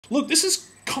Look, this is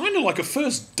kind of like a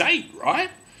first date, right?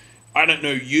 I don't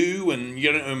know you and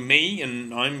you don't know me,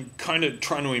 and I'm kind of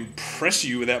trying to impress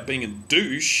you without being a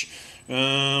douche.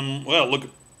 Well, look,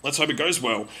 let's hope it goes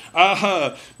well.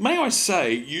 May I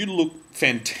say, you look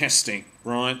fantastic,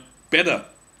 right? Better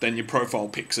than your profile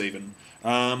pics, even.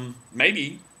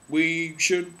 Maybe we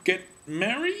should get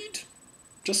married?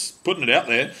 Just putting it out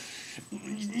there.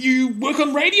 You work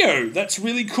on radio. That's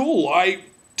really cool. I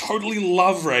totally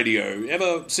love radio.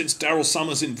 Ever since Daryl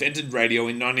Summers invented radio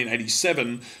in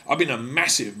 1987, I've been a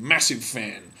massive, massive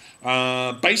fan.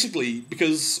 Basically,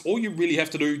 because all you really have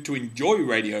to do to enjoy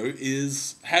radio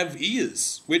is have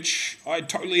ears, which I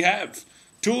totally have.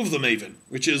 2 of them even,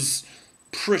 which is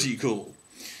pretty cool.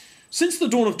 Since the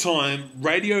dawn of time,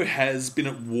 radio has been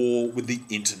at war with the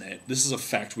internet. This is a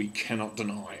fact we cannot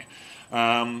deny.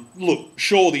 Look,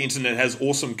 sure, the internet has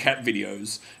awesome cat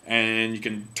videos, and you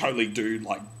can totally do,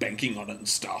 like, banking on it and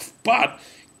stuff, but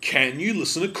can you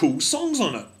listen to cool songs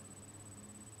on it?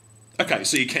 Okay,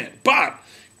 so you can, but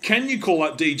can you call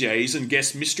up DJs and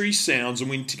guess mystery sounds and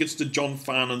win tickets to John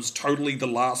Farnham's Totally the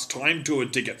Last Time tour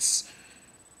tickets?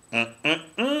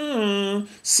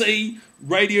 See,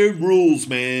 radio rules,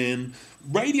 man.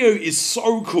 Radio is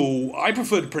so cool, I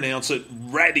prefer to pronounce it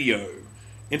radio.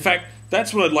 In fact,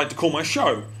 that's what I'd like to call my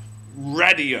show.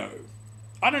 Radio.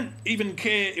 I don't even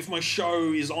care if my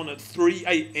show is on at 3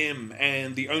 a.m.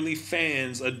 and the only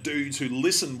fans are dudes who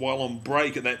listen while on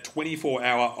break at that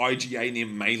 24-hour IGA near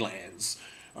Maylands.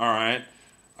 Alright?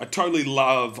 I totally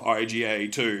love IGA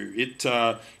too.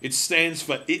 It stands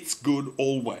for It's Good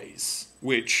Always,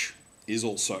 which is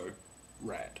also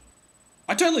rad.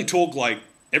 I totally talk like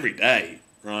every day,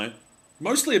 right?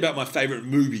 Mostly about my favourite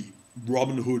movie,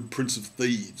 Robin Hood, Prince of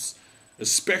Thieves.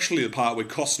 Especially the part where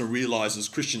Costner realises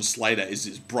Christian Slater is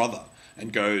his brother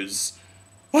and goes,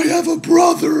 "I have a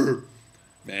brother!"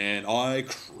 Man, I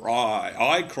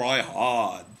cry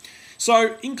hard.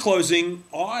 So, in closing,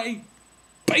 I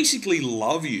basically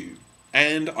love you.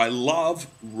 And I love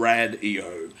Rad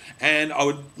EO. And I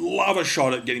would love a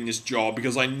shot at getting this job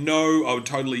because I know I would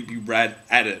totally be rad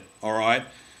at it, alright?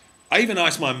 I even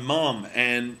asked my mum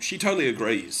and she totally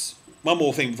agrees. One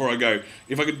more thing before I go.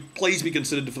 If I could please be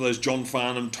considered for those John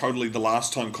Farnham Totally the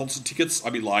Last Time concert tickets,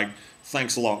 I'd be like,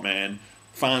 thanks a lot, man.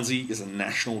 Farnsey is a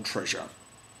national treasure.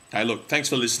 Hey, look, thanks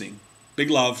for listening. Big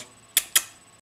love.